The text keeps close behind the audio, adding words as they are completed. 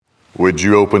Would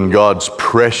you open God's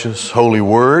precious holy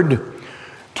word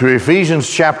to Ephesians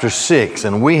chapter 6?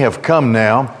 And we have come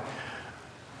now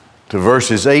to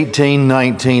verses 18,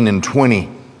 19, and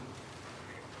 20.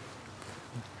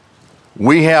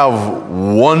 We have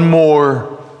one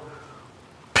more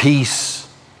piece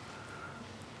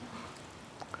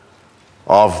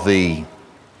of the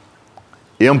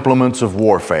implements of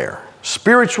warfare,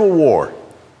 spiritual war.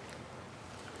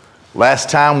 Last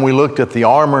time we looked at the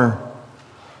armor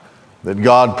that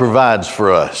God provides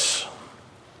for us.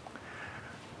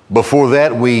 Before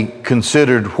that, we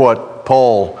considered what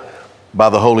Paul, by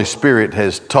the Holy Spirit,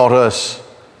 has taught us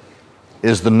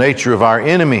is the nature of our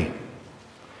enemy.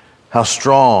 How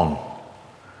strong,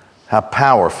 how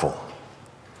powerful.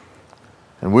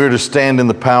 And we're to stand in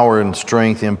the power and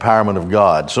strength, the empowerment of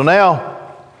God. So now,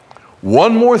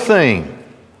 one more thing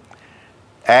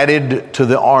added to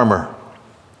the armor: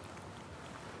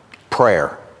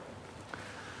 prayer.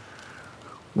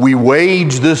 We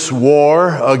wage this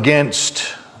war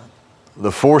against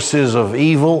the forces of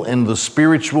evil in the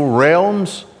spiritual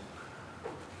realms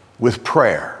with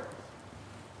prayer.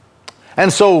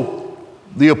 And so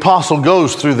the apostle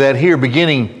goes through that here,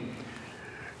 beginning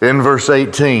in verse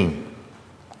 18.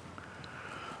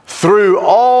 Through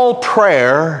all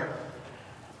prayer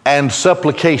and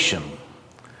supplication.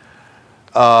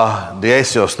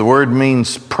 Diasios, the word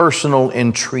means personal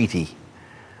entreaty.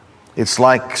 It's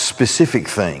like specific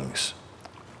things.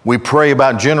 We pray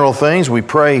about general things. We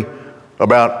pray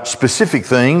about specific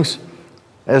things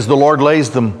as the Lord lays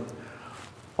them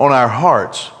on our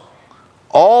hearts.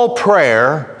 All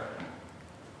prayer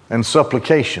and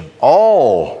supplication.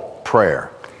 All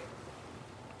prayer.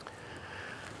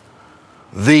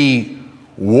 The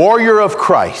warrior of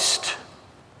Christ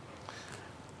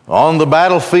on the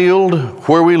battlefield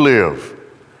where we live,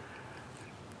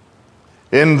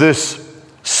 in this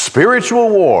spiritual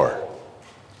war,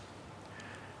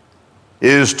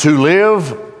 is to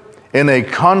live in a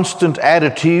constant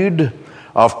attitude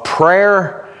of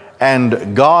prayer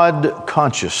and God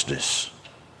consciousness.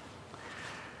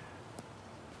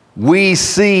 We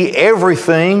see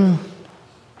everything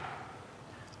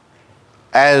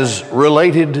as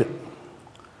related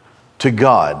to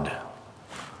God,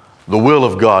 the will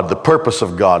of God, the purpose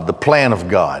of God, the plan of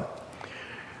God.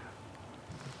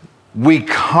 We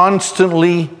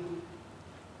constantly,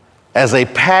 as a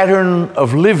pattern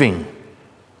of living,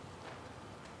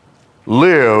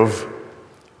 live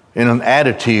in an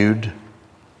attitude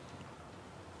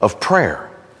of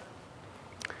prayer.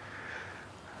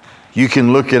 You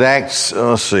can look at Acts,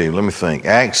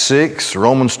 Acts 6,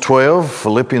 Romans 12,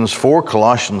 Philippians 4,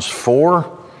 Colossians 4,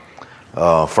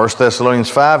 1 Thessalonians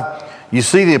 5. You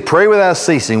see, they pray without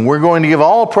ceasing. We're going to give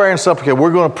all prayer and supplication.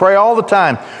 We're going to pray all the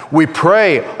time. We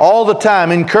pray all the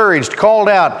time, encouraged, called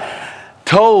out,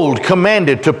 told,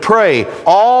 commanded to pray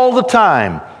all the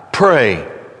time. Pray.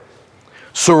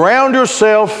 Surround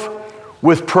yourself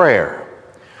with prayer.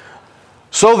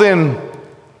 So then,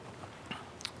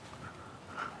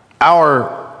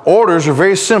 our orders are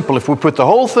very simple. If we put the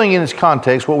whole thing in its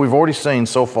context, what we've already seen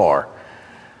so far,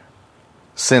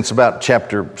 since about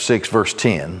chapter 6, verse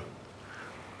 10,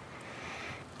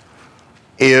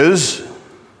 is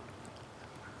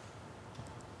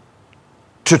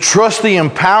to trust the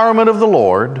empowerment of the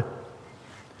Lord,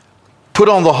 put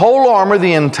on the whole armor,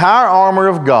 the entire armor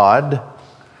of God,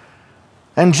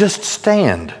 and just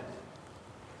stand.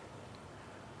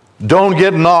 Don't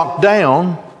get knocked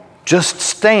down. Just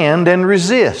stand and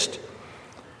resist.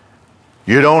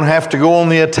 You don't have to go on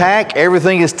the attack.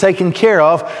 Everything is taken care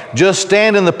of. Just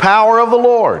stand in the power of the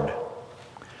Lord.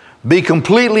 Be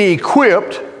completely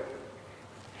equipped,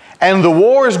 and the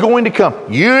war is going to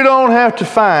come. You don't have to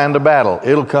find a battle.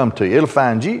 It'll come to you. It'll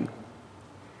find you.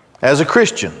 As a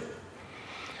Christian.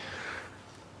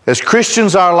 As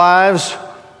Christians, our lives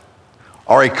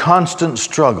are a constant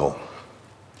struggle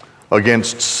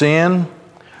against sin,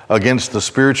 against the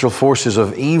spiritual forces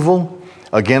of evil,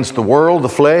 against the world, the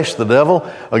flesh, the devil,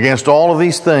 against all of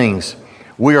these things.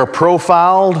 We are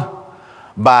profiled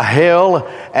by hell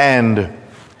and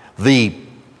the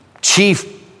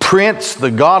chief prince,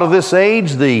 the god of this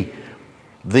age,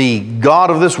 the god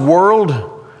of this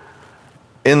world,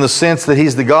 in the sense that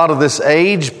he's the god of this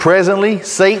age presently.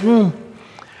 Satan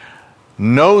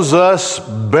knows us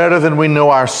better than we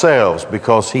know ourselves,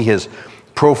 because he has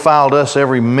profiled us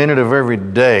every minute of every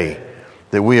day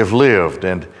that we have lived.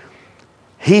 And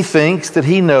he thinks that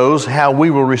he knows how we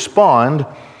will respond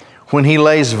when he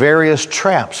lays various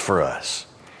traps for us,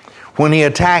 when he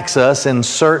attacks us in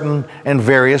certain and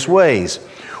various ways,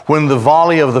 when the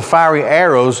volley of the fiery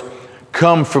arrows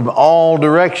come from all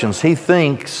directions. He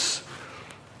thinks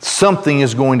something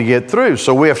is going to get through.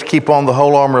 So we have to keep on the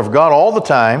whole armor of God all the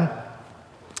time.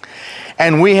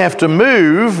 And we have to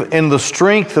move in the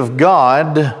strength of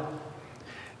God,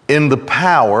 in the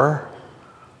power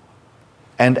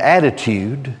and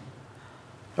attitude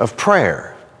of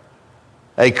prayer.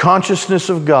 A consciousness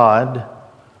of God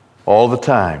all the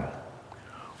time.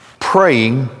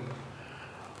 Praying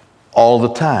all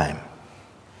the time.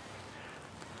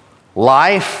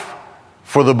 Life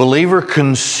for the believer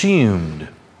consumed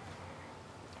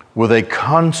with a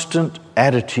constant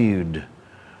attitude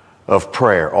of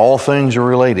prayer. All things are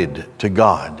related to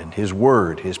God and His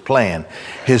Word, His plan,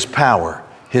 His power,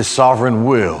 His sovereign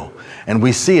will. And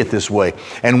we see it this way.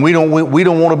 And we don't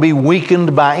want to be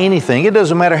weakened by anything. It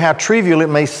doesn't matter how trivial it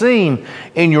may seem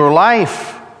in your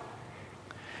life.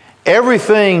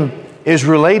 Everything is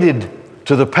related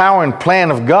to the power and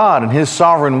plan of God and His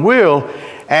sovereign will.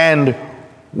 And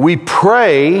we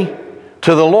pray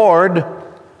to the Lord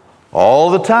all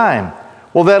the time.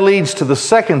 Well, that leads to the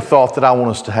second thought that I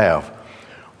want us to have.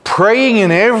 Praying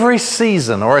in every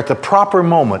season or at the proper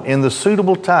moment, in the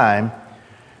suitable time,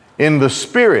 in the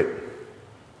Spirit,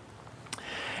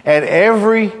 at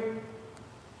every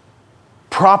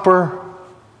proper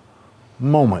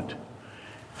moment.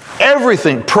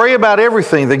 Everything. Pray about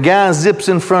everything. The guy zips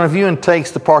in front of you and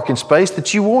takes the parking space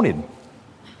that you wanted.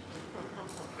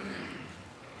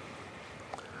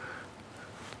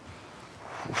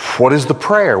 What is the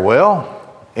prayer? Well,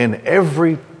 in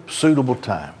every suitable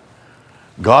time.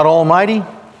 God Almighty,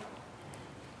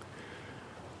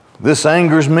 this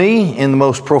angers me in the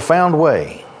most profound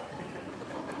way.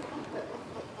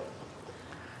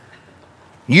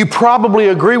 You probably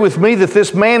agree with me that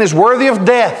this man is worthy of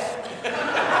death.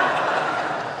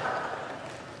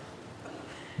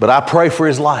 But I pray for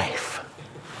his life.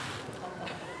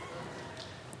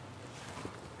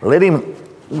 Let him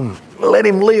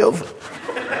live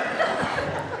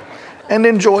and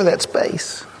enjoy that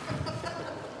space.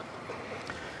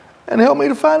 And help me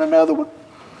to find another one.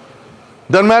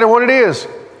 Doesn't matter what it is.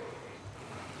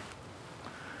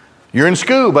 You're in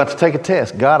school about to take a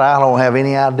test. God, I don't have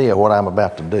any idea what I'm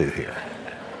about to do here.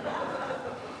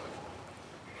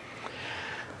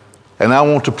 And I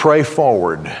want to pray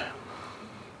forward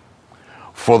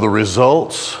for the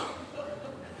results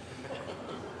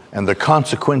and the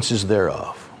consequences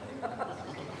thereof.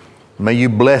 May you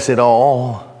bless it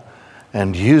all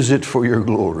and use it for your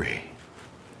glory.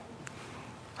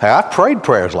 Hey, I've prayed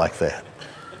prayers like that.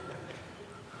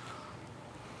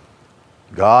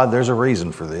 God, there's a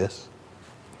reason for this.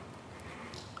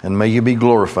 And may you be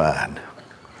glorified.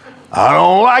 I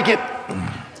don't like it.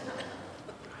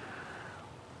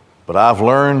 But I've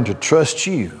learned to trust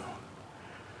you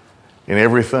in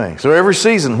everything. So every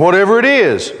season, whatever it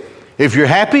is, if you're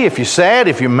happy, if you're sad,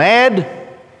 if you're mad,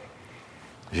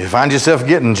 if you find yourself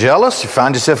getting jealous, you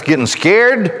find yourself getting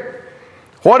scared,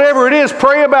 whatever it is,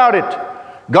 pray about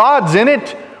it. God's in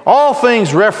it. All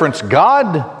things reference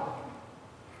God.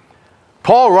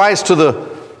 Paul writes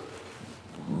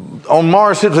on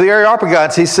Mars to the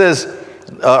Areopagites, he says,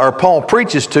 or Paul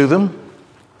preaches to them,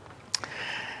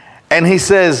 and he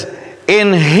says,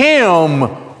 in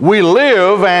Him we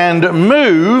live and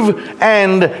move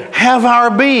and have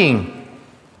our being.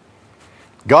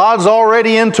 God's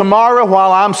already in tomorrow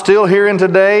while I'm still here in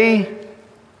today.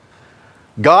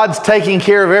 God's taking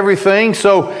care of everything.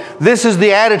 So this is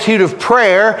the attitude of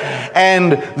prayer,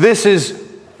 and this is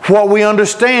what we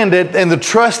understand it and the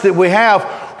trust that we have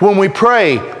when we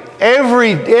pray.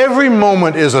 Every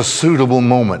moment is a suitable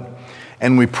moment,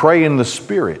 and we pray in the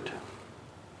Spirit.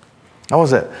 How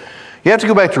was that? You have to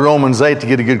go back to Romans 8 to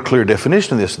get a good, clear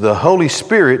definition of this. The Holy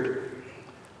Spirit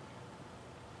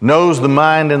knows the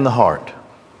mind and the heart.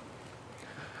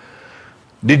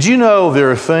 Did you know there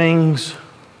are things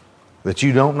that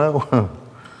you don't know?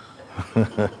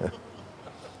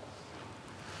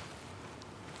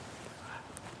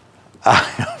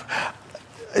 I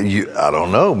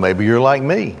don't know. Maybe you're like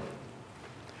me.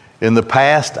 In the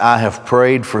past, I have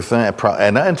prayed for things,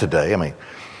 and today,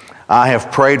 I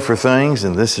have prayed for things,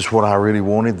 and this is what I really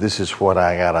wanted. This is what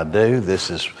I got to do. This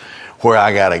is where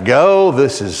I got to go.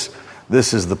 This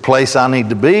is the place I need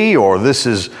to be, or this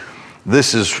is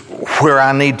where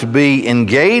I need to be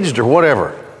engaged, or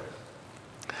whatever.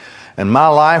 And my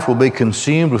life will be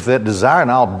consumed with that desire,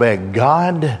 and I'll beg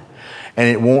God, and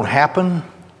it won't happen.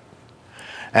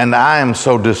 And I am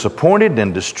so disappointed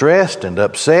and distressed and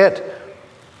upset.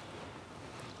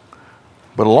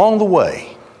 But along the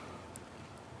way,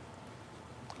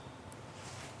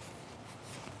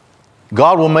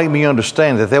 God will make me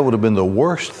understand that would have been the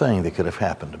worst thing that could have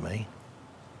happened to me.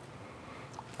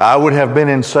 I would have been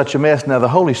in such a mess. Now, the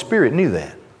Holy Spirit knew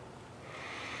that.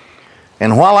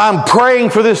 And while I'm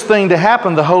praying for this thing to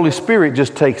happen, the Holy Spirit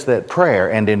just takes that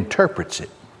prayer and interprets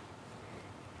it.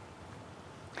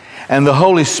 And the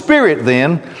Holy Spirit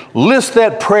then lifts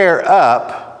that prayer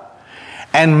up,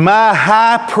 and my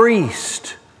high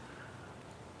priest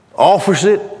offers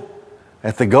it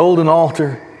at the golden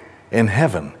altar in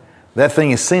heaven. That thing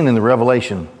is seen in the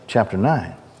Revelation chapter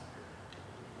 9.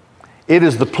 It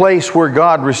is the place where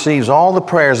God receives all the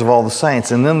prayers of all the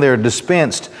saints, and then they're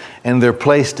dispensed and they're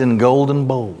placed in golden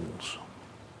bowls.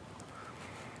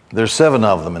 There's 7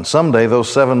 of them, and someday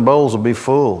those 7 bowls will be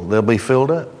full. They'll be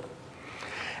filled up.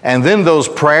 And then those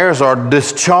prayers are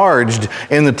discharged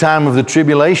in the time of the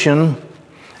tribulation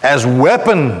as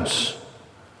weapons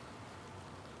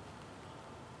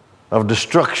of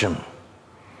destruction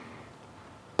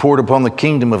poured upon the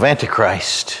kingdom of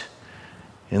Antichrist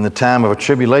in the time of a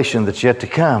tribulation that's yet to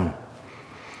come.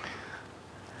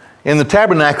 In the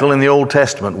tabernacle in the Old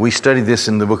Testament, we studied this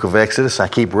in the book of Exodus. I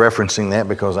keep referencing that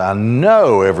because I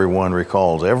know everyone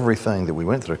recalls everything that we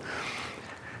went through.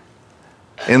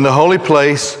 In the holy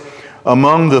place,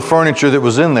 among the furniture that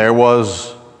was in there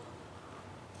was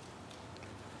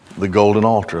the golden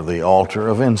altar, the altar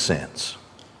of incense.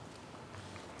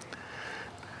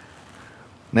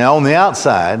 Now on the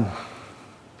outside,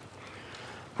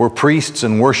 where priests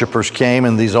and worshipers came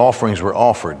and these offerings were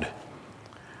offered,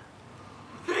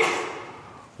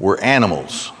 were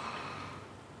animals.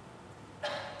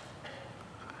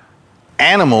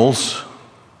 Animals,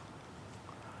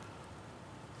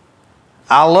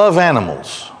 I love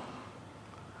animals,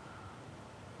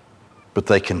 but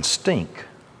they can stink.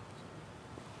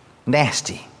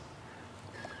 Nasty.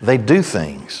 They do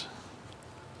things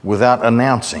without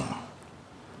announcing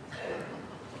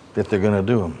that they're going to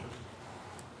do them.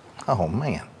 Oh,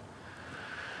 man.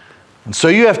 And so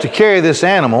you have to carry this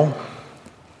animal,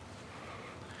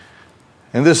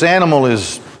 and this animal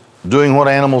is doing what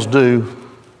animals do.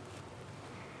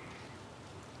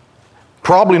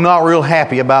 Probably not real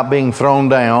happy about being thrown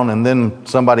down and then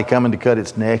somebody coming to cut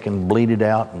its neck and bleed it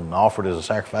out and offer it as a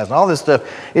sacrifice and all this stuff.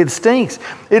 It stinks.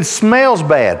 It smells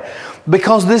bad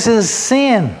because this is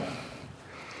sin.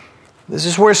 This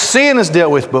is where sin is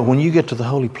dealt with. But when you get to the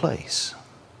holy place,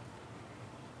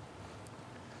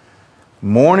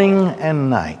 morning and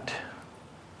night,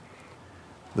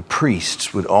 the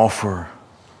priests would offer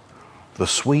the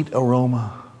sweet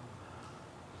aroma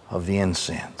of the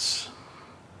incense.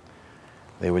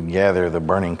 They would gather the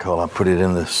burning coal, put it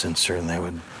in the censer,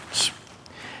 and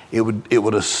it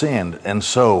would ascend. And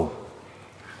so,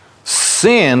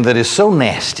 sin that is so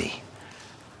nasty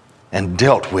and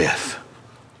dealt with,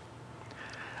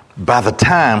 by the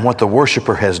time what the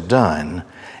worshiper has done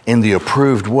in the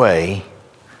approved way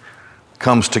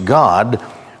comes to God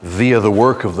via the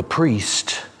work of the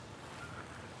priest,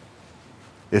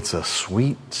 it's a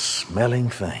sweet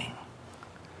smelling thing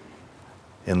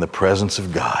in the presence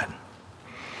of God.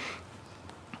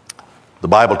 The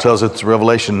Bible tells us in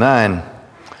Revelation 9,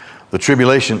 the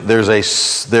tribulation, there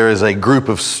is a group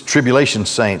of tribulation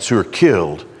saints who are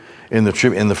killed in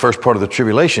the first part of the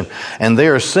tribulation, and they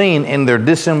are seen in their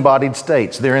disembodied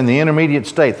states. They're in the intermediate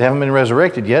state. They haven't been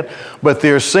resurrected yet, but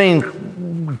they're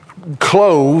seen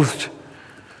clothed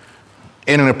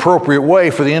in an appropriate way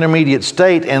for the intermediate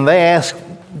state, and they ask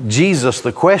Jesus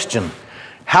the question,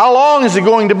 how long is it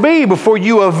going to be before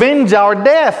you avenge our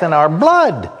death and our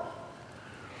blood?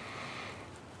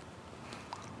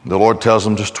 The Lord tells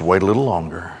them just to wait a little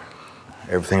longer.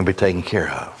 Everything will be taken care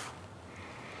of.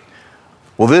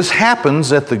 Well, this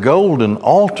happens at the golden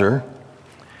altar,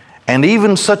 and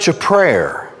even such a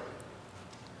prayer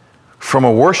from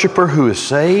a worshiper who is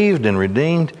saved and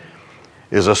redeemed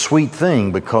is a sweet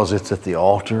thing because it's at the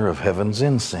altar of heaven's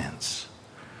incense.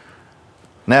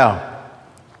 Now,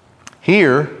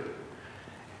 here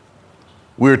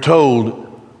we're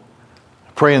told,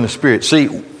 pray in the Spirit.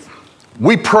 See,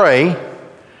 we pray,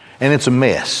 and it's a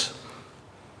mess.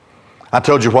 I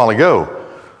told you a while ago,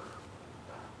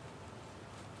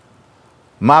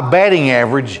 my batting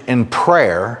average in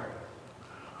prayer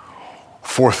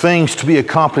for things to be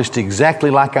accomplished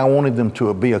exactly like I wanted them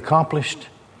to be accomplished,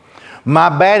 my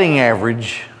batting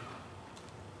average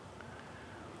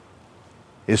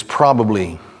is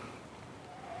probably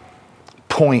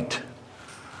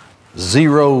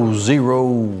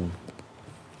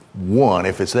 0.001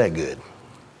 if it's that good.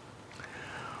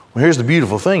 Well, here's the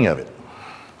beautiful thing of it.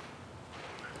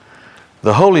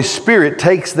 The Holy Spirit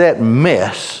takes that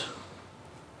mess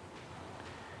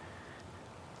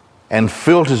and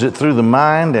filters it through the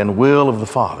mind and will of the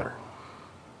Father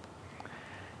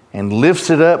and lifts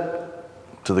it up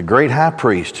to the great high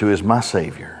priest who is my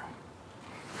Savior,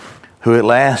 who at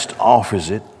last offers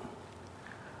it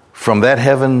from that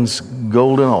heaven's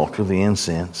golden altar, the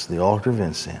incense, the altar of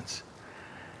incense.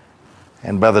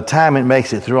 And by the time it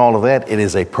makes it through all of that, it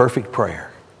is a perfect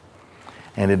prayer.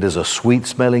 And it is a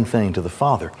sweet-smelling thing to the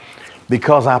Father.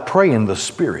 Because I pray in the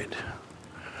Spirit.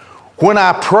 When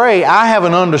I pray, I have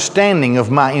an understanding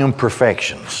of my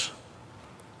imperfections.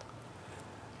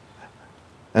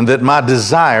 And that my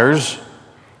desires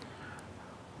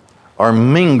are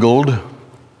mingled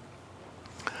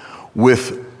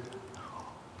with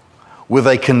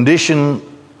a condition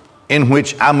in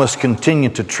which I must continue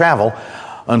to travel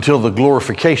until the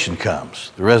glorification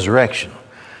comes, the resurrection,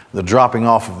 the dropping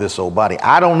off of this old body.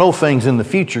 I don't know things in the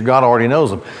future. God already knows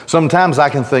them. Sometimes I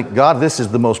can think, God, this is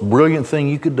the most brilliant thing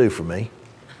you could do for me.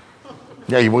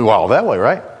 Yeah, we all that way,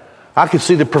 right? I could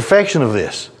see the perfection of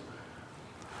this.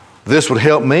 This would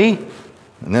help me,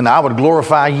 and then I would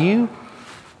glorify you.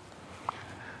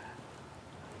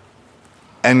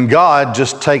 And God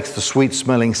just takes the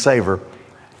sweet-smelling savor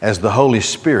as the Holy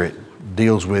Spirit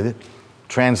deals with it,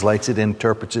 translates it,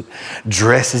 interprets it,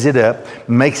 dresses it up,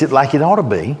 makes it like it ought to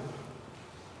be,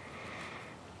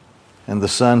 and the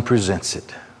Son presents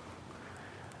it.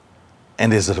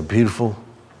 And is it a beautiful,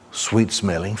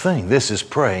 sweet-smelling thing? This is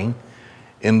praying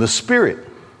in the Spirit.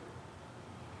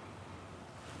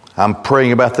 I'm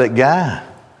praying about that guy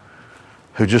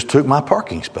who just took my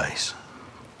parking space.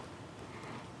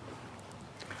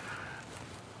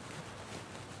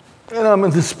 And I'm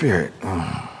in the Spirit.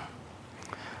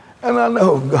 And I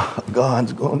know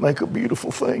God's going to make a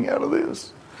beautiful thing out of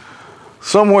this.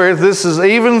 Somewhere this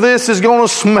is going to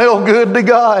smell good to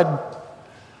God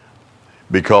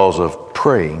because of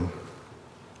praying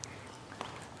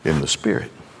in the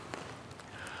Spirit.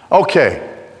 Okay.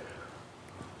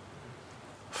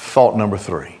 Thought number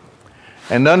 3.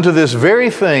 And unto this very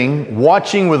thing,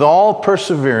 watching with all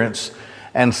perseverance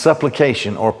and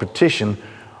supplication or petition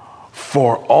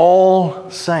for all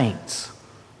saints.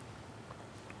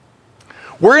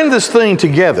 We're in this thing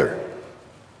together.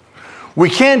 We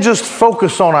can't just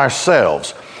focus on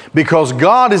ourselves because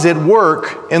God is at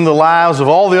work in the lives of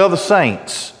all the other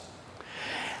saints.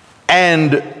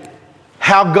 And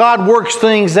how God works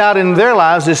things out in their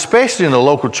lives, especially in the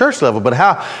local church level, but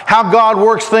how God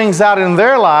works things out in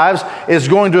their lives is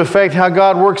going to affect how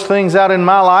God works things out in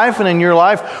my life and in your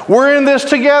life. We're in this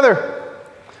together.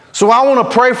 So I want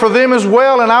to pray for them as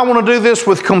well, and I want to do this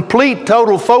with complete,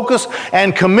 total focus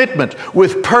and commitment,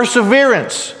 with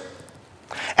perseverance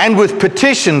and with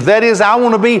petition. That is, I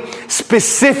want to be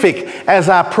specific as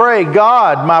I pray.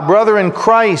 God, my brother in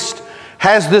Christ,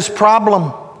 has this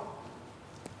problem.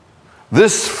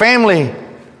 This family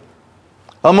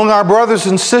among our brothers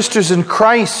and sisters in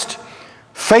Christ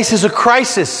faces a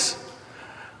crisis.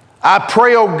 I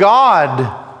pray, oh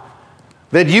God,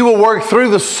 that you will work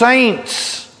through the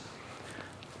saints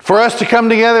for us to come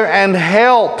together and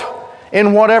help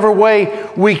in whatever way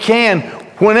we can.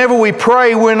 Whenever we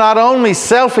pray, we're not only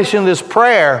selfish in this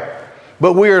prayer,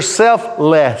 but we are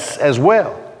selfless as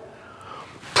well.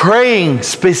 Praying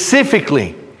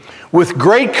specifically with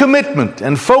great commitment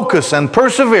and focus and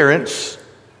perseverance,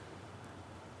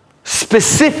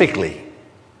 specifically,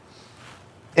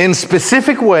 in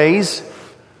specific ways,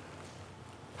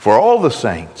 for all the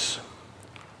saints,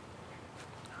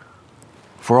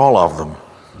 for all of them.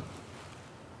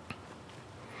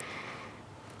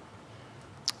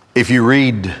 If you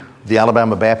read the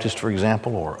Alabama Baptist, for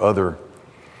example, or other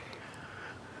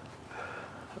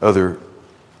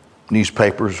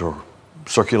newspapers or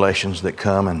circulations that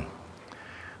come and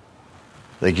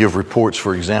they give reports,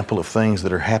 for example, of things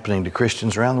that are happening to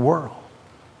Christians around the world.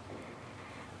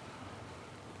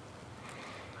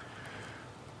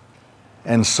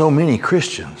 And so many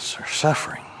Christians are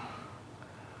suffering.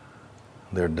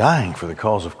 They're dying for the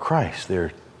cause of Christ.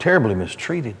 They're terribly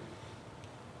mistreated.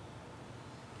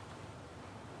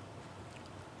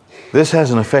 This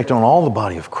has an effect on all the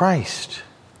body of Christ.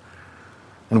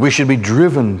 And we should be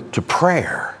driven to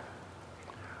prayer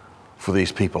for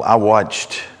these people. I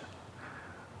watched,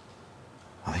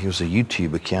 I think it was a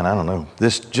YouTube account, I don't know.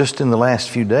 This just in the last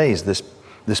few days, this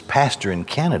pastor in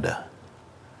Canada.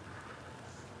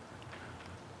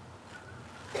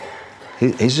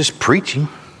 He's just preaching.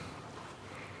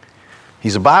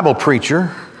 He's a Bible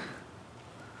preacher.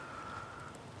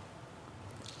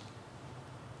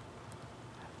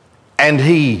 And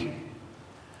he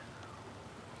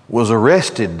was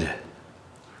arrested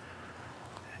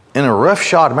in a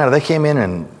roughshod manner. They came in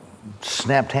and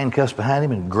snapped handcuffs behind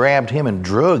him and grabbed him and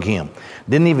drug him.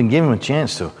 Didn't even give him a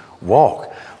chance to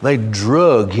walk. They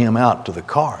drug him out to the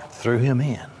car, threw him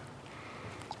in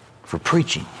for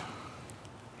preaching.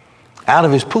 Out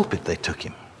of his pulpit they took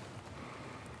him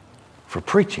for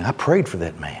preaching. I prayed for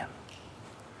that man.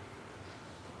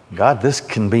 God, this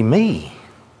can be me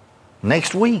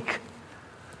next week.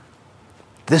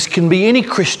 This can be any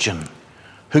Christian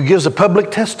who gives a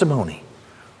public testimony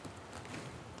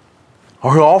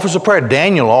or who offers a prayer.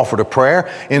 Daniel offered a prayer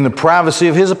in the privacy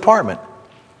of his apartment.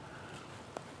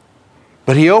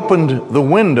 But he opened the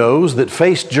windows that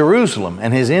faced Jerusalem,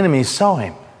 and his enemies saw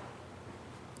him.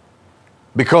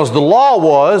 Because the law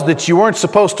was that you weren't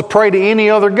supposed to pray to any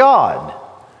other god.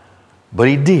 But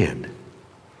he did.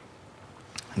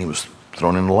 And he was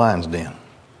thrown in the lion's den.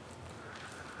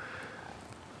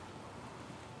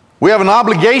 We have an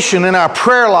obligation in our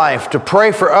prayer life to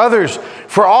pray for others,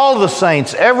 for all the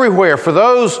saints, everywhere, for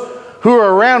those who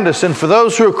are around us and for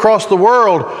those who are across the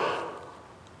world,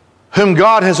 whom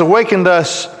God has awakened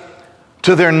us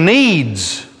to their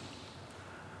needs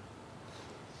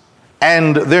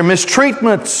and their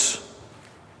mistreatments,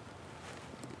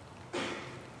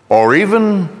 or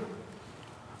even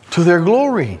to their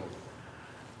glory.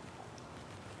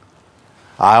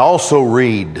 I also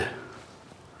read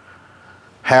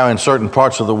how in certain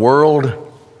parts of the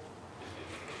world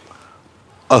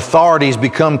authorities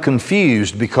become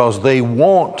confused because they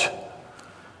want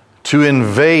to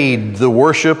invade the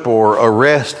worship or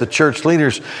arrest the church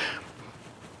leaders,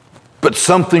 but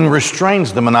something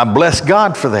restrains them, and I bless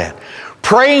God for that.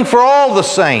 Praying for all the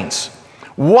saints,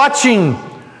 watching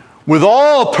with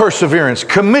all perseverance,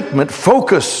 commitment,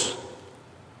 focus,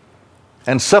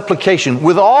 and supplication,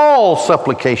 with all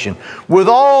supplication, with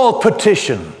all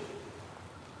petition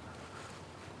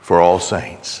for all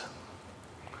saints.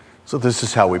 So this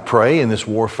is how we pray in this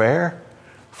warfare.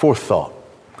 Fourth thought.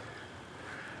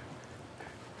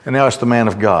 And now it's the man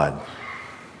of God.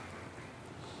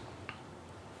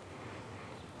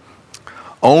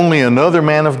 Only another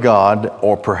man of God,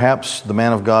 or perhaps the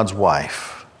man of God's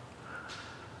wife,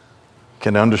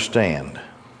 can understand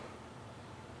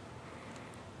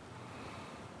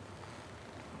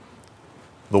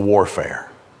the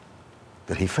warfare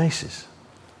that he faces.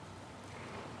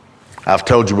 I've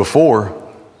told you before,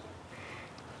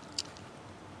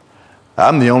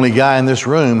 I'm the only guy in this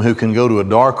room who can go to a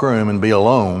dark room and be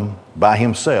alone by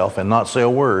himself and not say a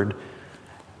word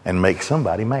and make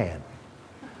somebody mad.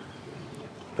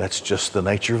 That's just the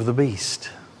nature of the beast.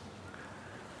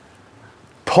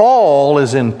 Paul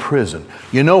is in prison.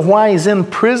 You know why he's in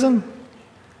prison?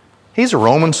 He's a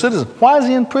Roman citizen. Why is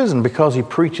he in prison? Because he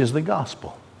preaches the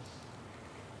gospel.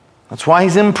 That's why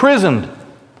he's imprisoned.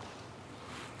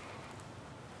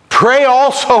 Pray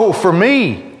also for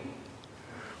me.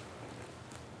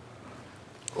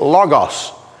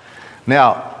 Logos.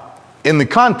 Now, in the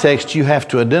context, you have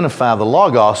to identify the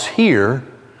Logos here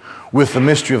with the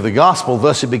mystery of the gospel.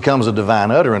 Thus, it becomes a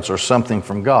divine utterance or something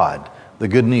from God, the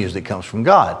good news that comes from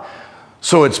God.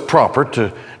 So it's proper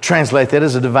to translate that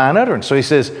as a divine utterance. So he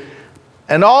says,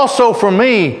 and also for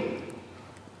me,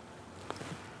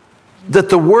 that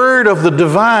the word of the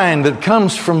divine that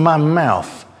comes from my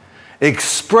mouth,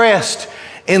 expressed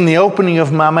in the opening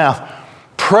of my mouth,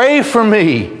 pray for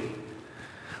me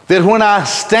that when I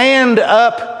stand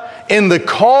up in the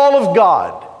call of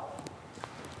God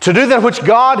to do that which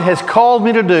God has called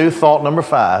me to do, thought number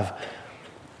 5,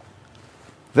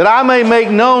 that I may make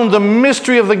known the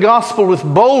mystery of the gospel with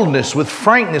boldness, with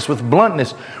frankness, with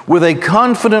bluntness, with a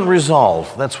confident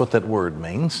resolve. That's what that word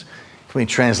means. It can be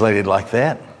translated like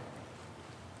that.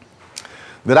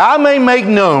 That I may make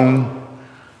known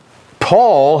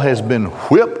Paul has been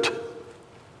whipped,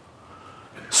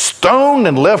 stoned,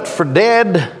 and left for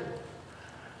dead,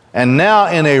 and now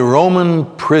in a Roman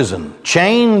prison,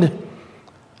 chained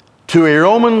to a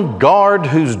Roman guard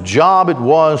whose job it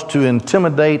was to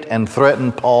intimidate and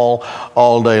threaten Paul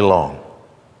all day long.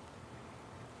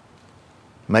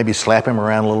 Maybe slap him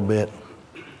around a little bit.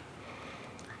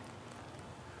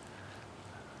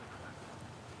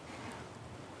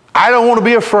 I don't want to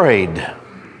be afraid.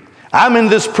 I'm in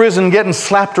this prison getting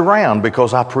slapped around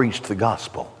because I preached the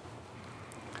gospel.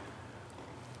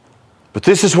 But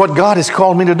this is what God has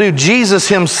called me to do. Jesus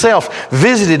himself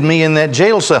visited me in that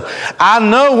jail cell. I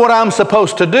know what I'm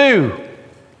supposed to do.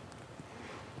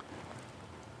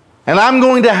 And I'm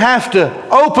going to have to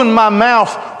open my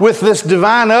mouth with this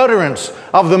divine utterance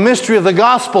of the mystery of the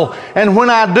gospel. And when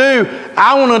I do,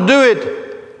 I want to do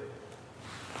it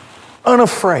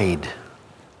unafraid,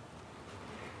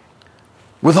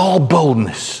 with all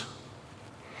boldness.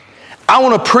 I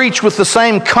want to preach with the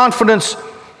same confidence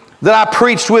that I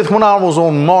preached with when I was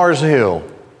on Mars Hill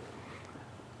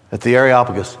at the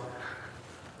Areopagus,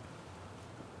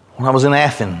 when I was in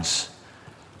Athens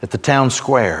at the town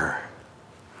square,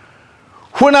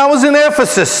 when I was in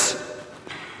Ephesus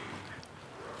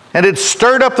and it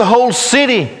stirred up the whole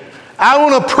city. I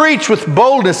want to preach with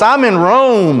boldness. I'm in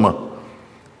Rome,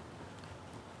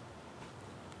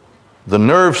 the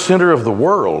nerve center of the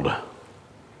world,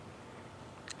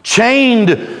 chained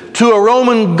to a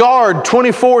Roman guard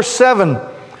 24/7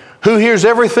 who hears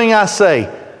everything I say,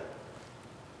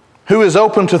 who is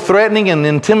open to threatening and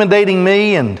intimidating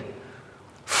me and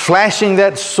flashing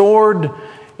that sword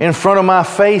in front of my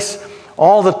face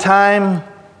all the time,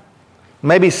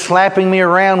 maybe slapping me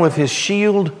around with his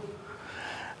shield.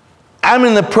 I'm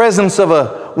in the presence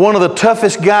of one of the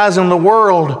toughest guys in the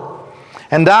world,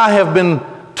 and I have been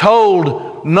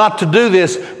told not to do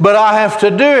this, but I have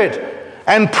to do it.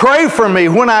 And pray for me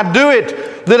when I do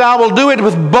it, that I will do it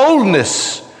with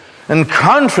boldness and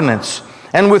confidence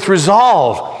and with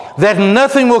resolve, that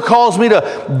nothing will cause me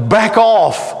to back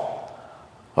off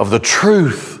of the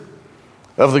truth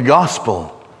of the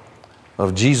gospel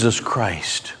of Jesus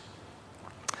Christ.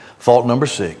 Thought number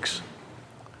 6,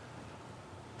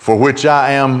 for which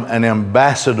I am an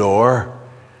ambassador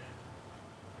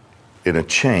in a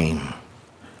chain.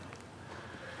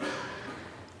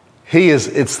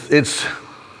 It's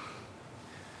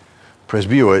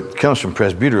presbyter. It comes from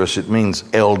presbyteros. It means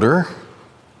elder.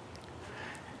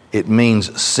 It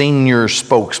means senior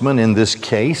spokesman. In this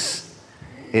case,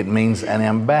 it means an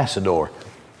ambassador.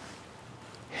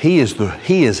 He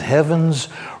is heaven's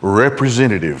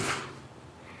representative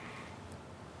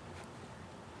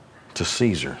to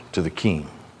Caesar, to the king.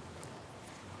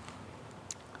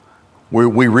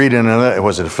 We read in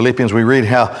Philippians, we read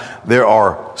how there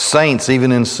are saints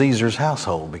even in Caesar's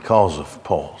household because of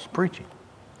Paul's preaching.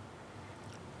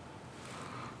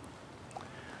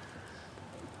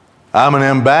 I'm an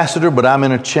ambassador, but I'm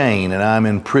in a chain and I'm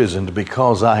imprisoned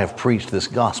because I have preached this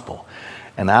gospel.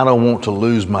 And I don't want to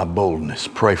lose my boldness.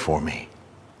 Pray for me.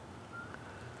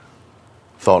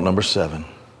 Thought number 7,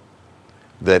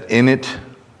 that in it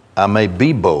I may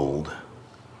be bold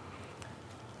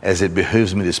as it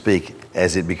behooves me to speak,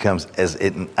 it's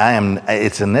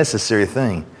a necessary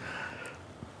thing.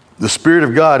 The Spirit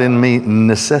of God in me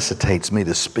necessitates me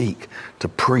to speak, to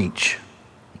preach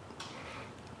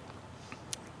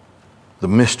the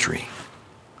mystery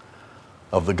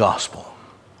of the gospel,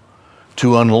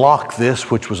 to unlock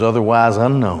this which was otherwise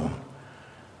unknown,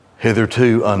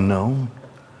 hitherto unknown.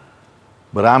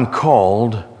 But I'm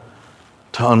called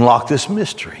to unlock this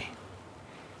mystery,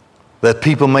 that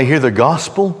people may hear the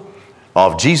gospel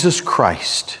of Jesus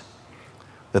Christ,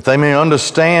 that they may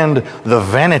understand the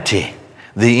vanity,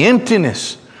 the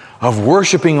emptiness of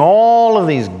worshiping all of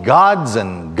these gods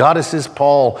and goddesses.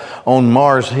 Paul on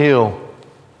Mars Hill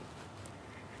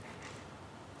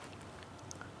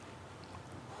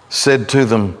said to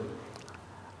them,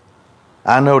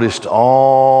 I noticed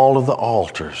all of the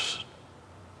altars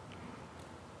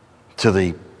to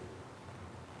the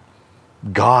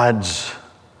gods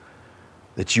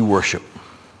that you worship.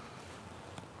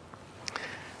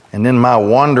 And in my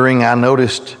wandering, I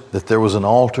noticed that there was an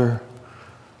altar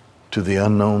to the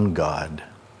unknown God.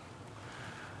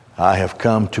 I have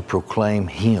come to proclaim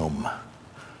Him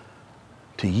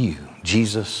to you,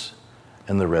 Jesus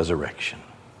and the resurrection.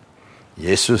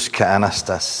 Jesus ka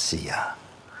Anastasia.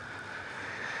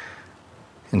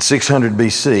 In 600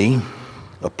 BC,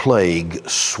 a plague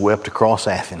swept across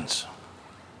Athens.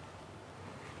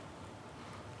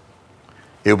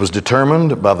 It was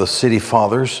determined by the city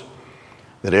fathers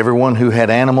that everyone who had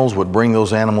animals would bring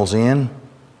those animals in,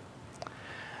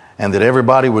 and that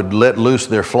everybody would let loose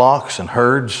their flocks and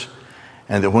herds,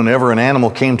 and that whenever an animal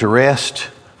came to rest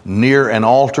near an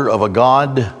altar of a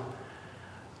god,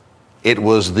 it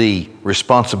was the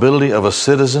responsibility of a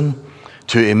citizen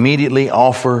to immediately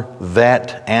offer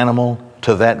that animal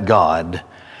to that god,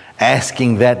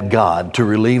 asking that god to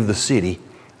relieve the city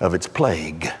of its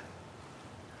plague.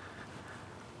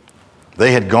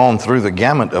 They had gone through the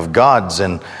gamut of gods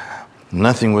and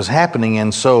nothing was happening,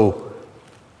 and so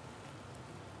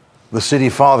the city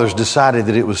fathers decided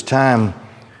that it was time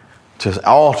to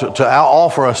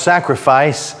offer a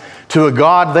sacrifice to a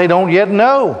god they don't yet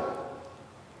know.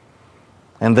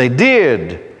 And they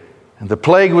did, and the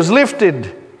plague was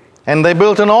lifted, and they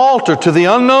built an altar to the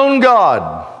unknown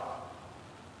God.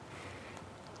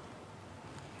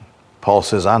 Paul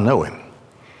says, I know Him.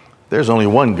 There's only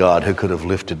one God who could have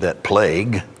lifted that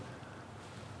plague,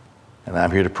 and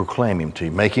I'm here to proclaim Him to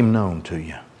you, make Him known to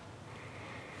you.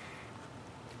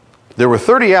 There were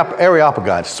 30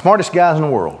 Areopagites, smartest guys in the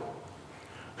world,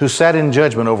 who sat in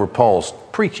judgment over Paul's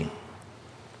preaching.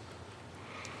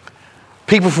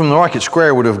 People from the market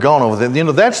square would have gone over there. You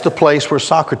know, that's the place where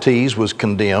Socrates was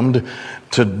condemned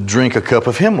to drink a cup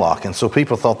of hemlock. And so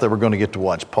people thought they were going to get to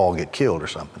watch Paul get killed or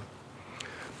something.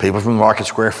 People from the market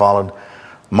square followed.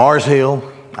 Mars Hill,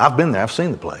 I've been there. I've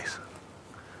seen the place.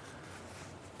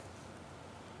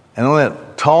 And on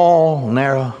that tall,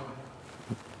 narrow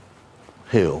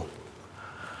hill,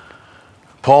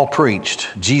 Paul preached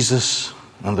Jesus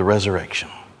and the resurrection.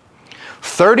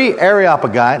 30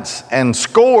 Areopagites and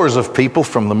scores of people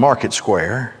from the market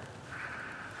square.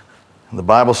 And the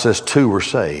Bible says 2 were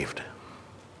saved.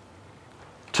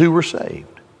 2 were saved.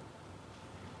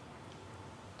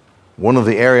 One of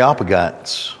the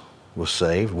Areopagites was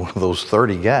saved, one of those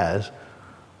 30 guys.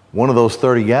 One of those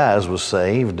 30 guys was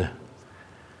saved.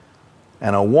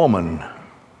 And a woman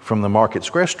from the market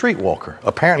square, streetwalker,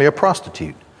 apparently a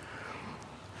prostitute.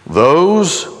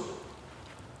 Those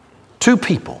 2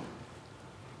 people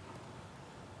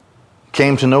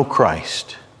came to know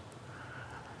Christ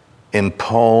in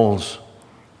Paul's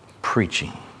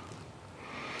preaching.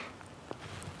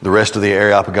 The rest of the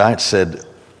Areopagites said,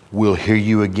 we'll hear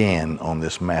you again on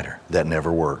this matter. That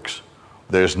never works.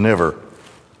 There's never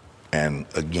an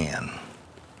again.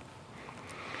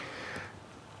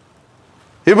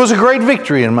 It was a great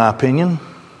victory, in my opinion,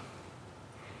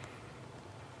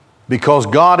 because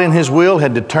God in His will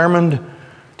had determined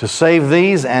to save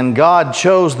these, and God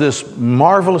chose this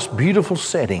marvelous, beautiful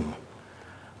setting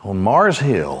on Mars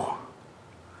Hill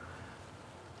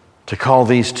to call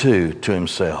these 2 to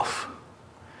Himself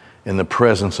in the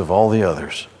presence of all the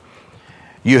others.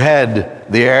 You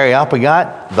had the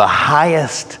Areopagite, the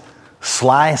highest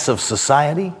slice of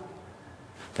society,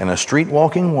 and a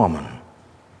street-walking woman,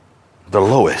 the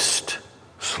lowest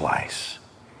slice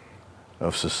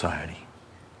of society.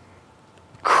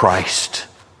 Christ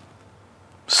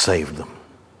saved them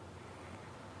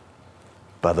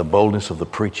by the boldness of the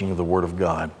preaching of the Word of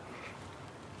God.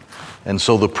 And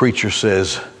so the preacher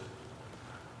says,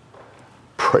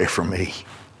 pray for me.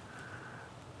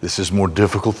 This is more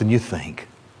difficult than you think.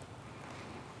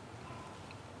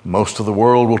 Most of the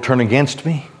world will turn against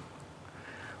me.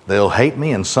 They'll hate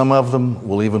me, and some of them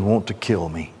will even want to kill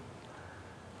me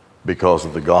because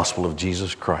of the gospel of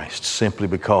Jesus Christ, simply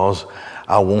because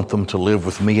I want them to live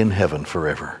with me in heaven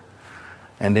forever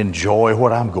and enjoy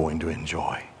what I'm going to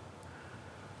enjoy.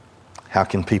 How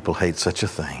can people hate such a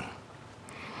thing?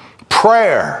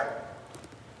 Prayer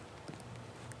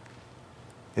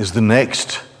is the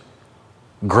next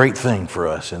great thing for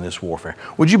us in this warfare.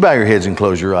 Would you bow your heads and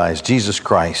close your eyes? Jesus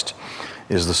Christ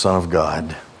is the Son of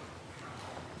God.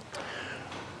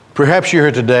 Perhaps you're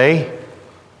here today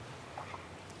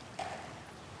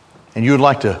and you would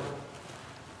like to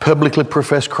publicly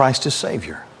profess Christ as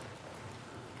Savior.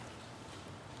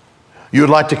 You would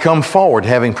like to come forward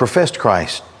having professed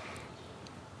Christ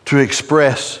to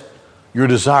express your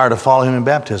desire to follow Him in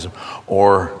baptism.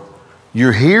 Or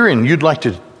you're here and you'd like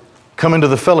to come into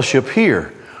the fellowship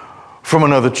here from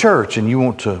another church and you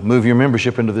want to move your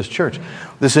membership into this church.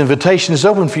 This invitation is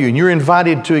open for you and you're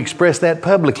invited to express that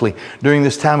publicly during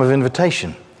this time of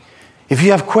invitation. If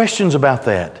you have questions about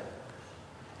that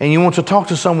and you want to talk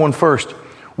to someone first,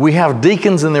 we have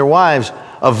deacons and their wives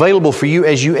available for you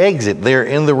as you exit. They're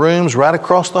in the rooms right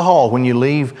across the hall when you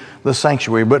leave the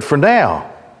sanctuary. But for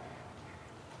now,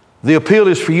 the appeal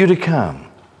is for you to come.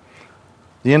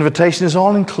 The invitation is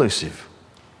all inclusive.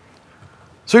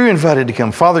 So you're invited to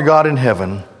come. Father God in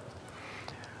heaven,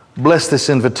 bless this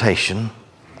invitation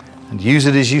and use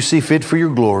it as you see fit for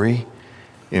your glory.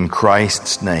 In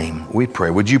Christ's name we pray.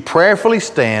 Would you prayerfully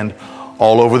stand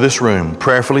all over this room?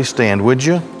 Prayerfully stand, would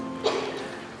you?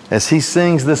 As he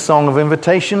sings this song of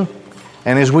invitation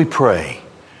and as we pray.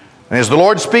 And as the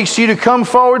Lord speaks to you to come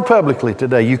forward publicly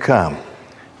today, you come.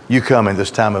 You come in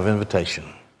this time of invitation.